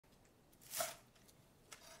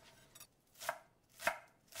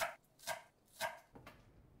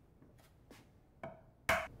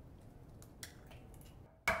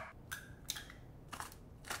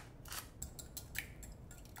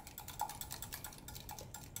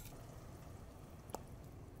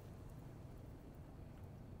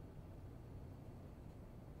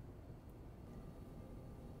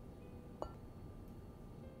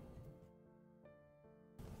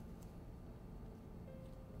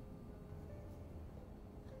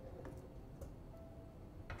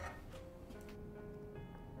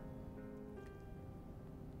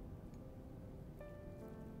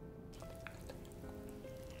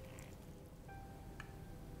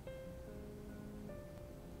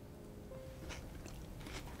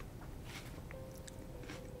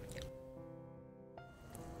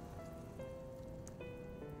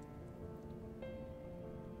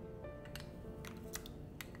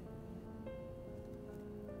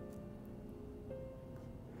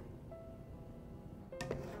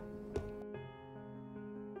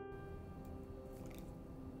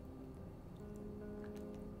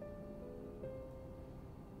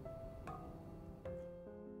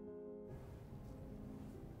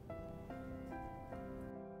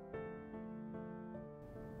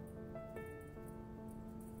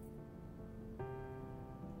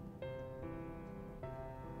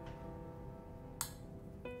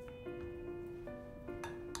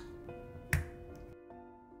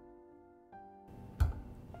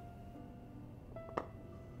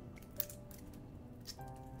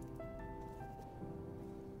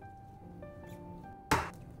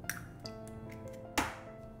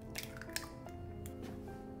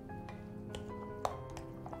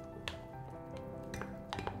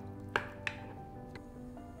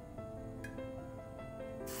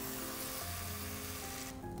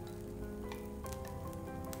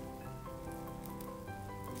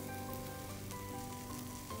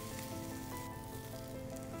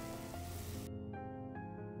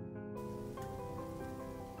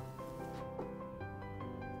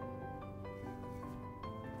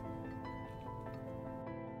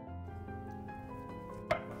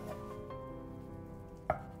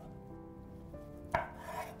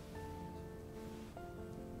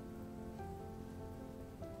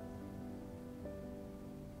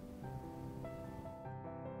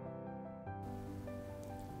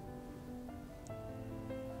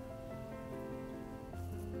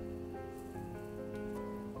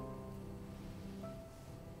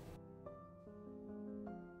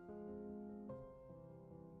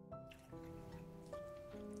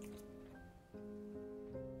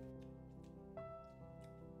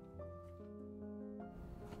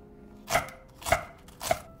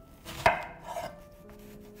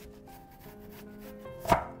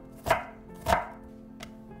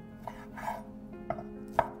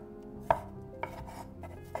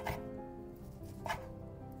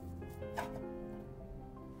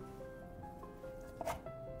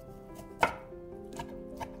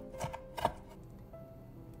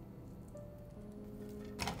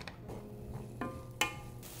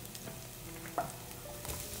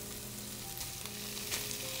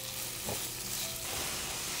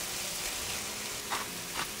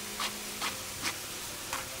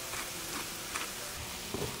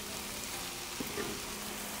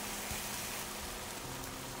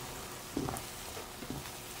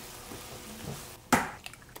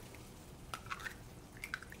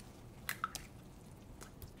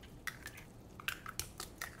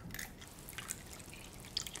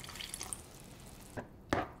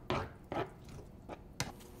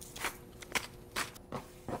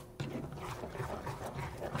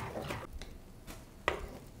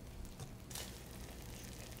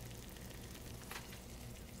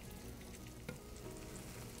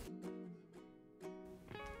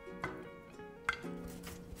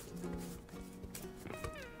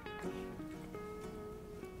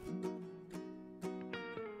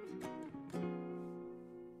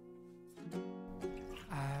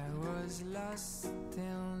lost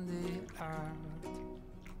in the art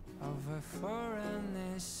of a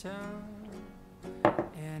foreign nation,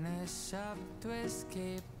 in a shop to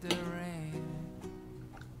escape the rain,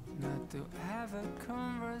 not to have a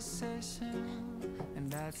conversation.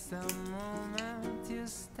 And that's the moment you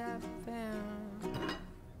step in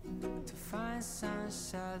to find some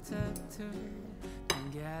shelter too,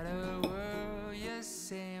 and get a word you're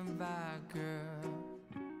saying by girl.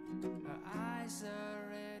 Her eyes are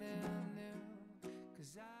red and new,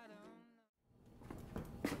 'cause I don't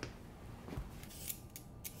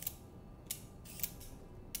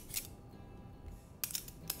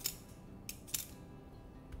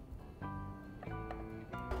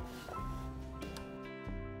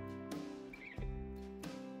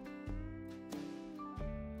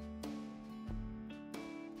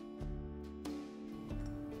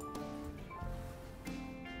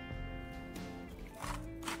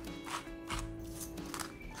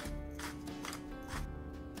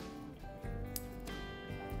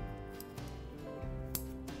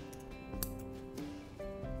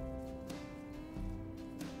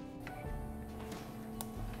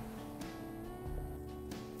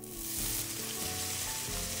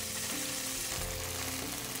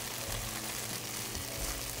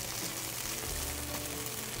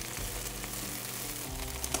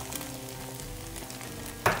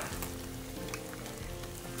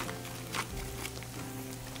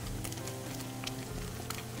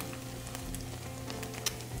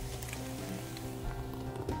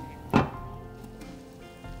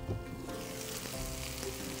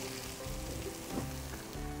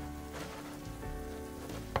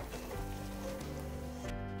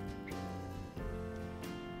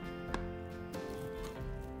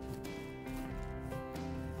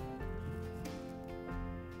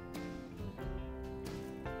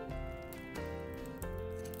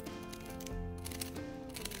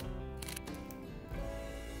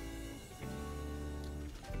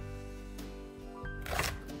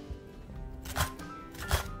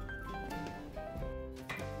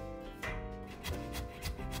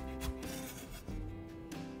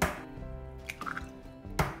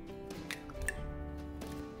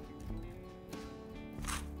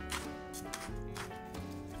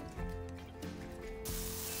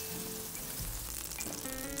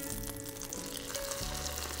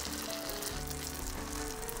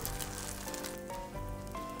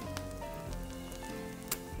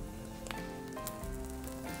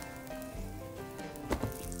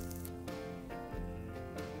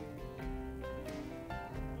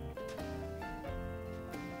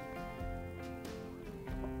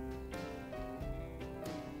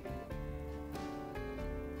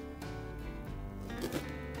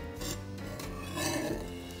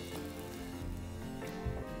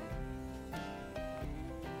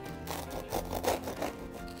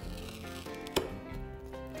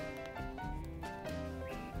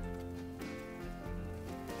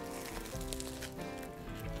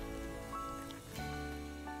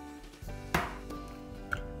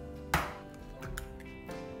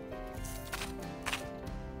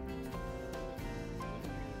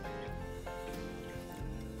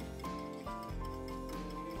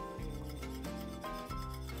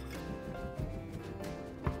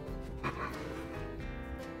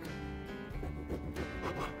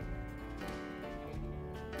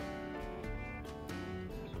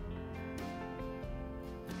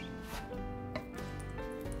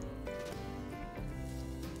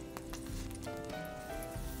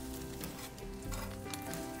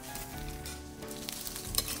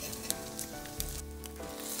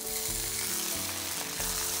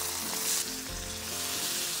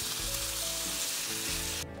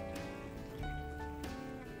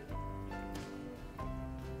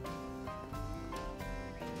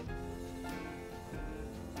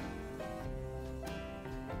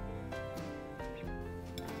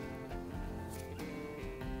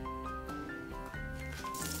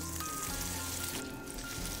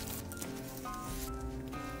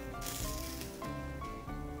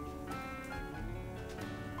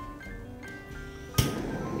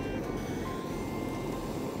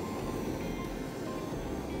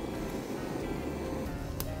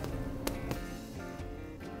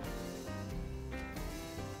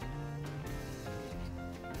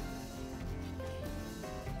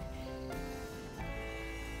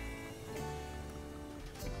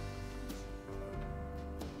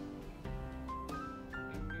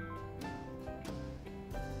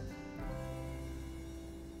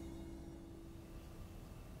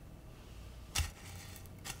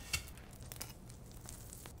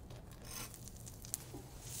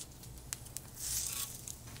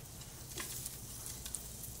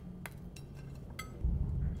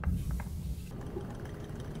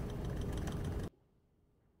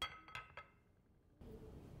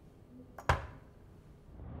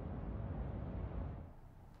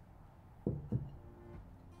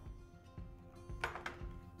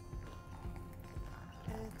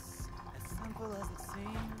simple as it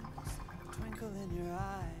seems, a twinkle in your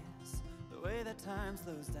eyes, the way that time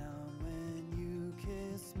slows down when you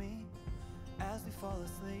kiss me, as we fall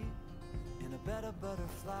asleep in a bed of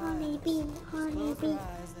butterflies. Honeybee, Close honeybee. your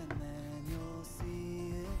eyes and then you'll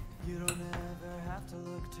see it. You don't ever have to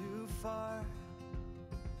look too far.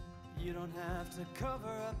 You don't have to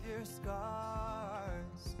cover up your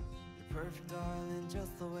scars. You're perfect, darling,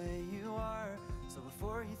 just the way you are. So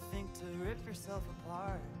before you think to rip yourself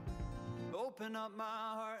apart, open up my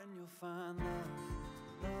heart and you'll find love.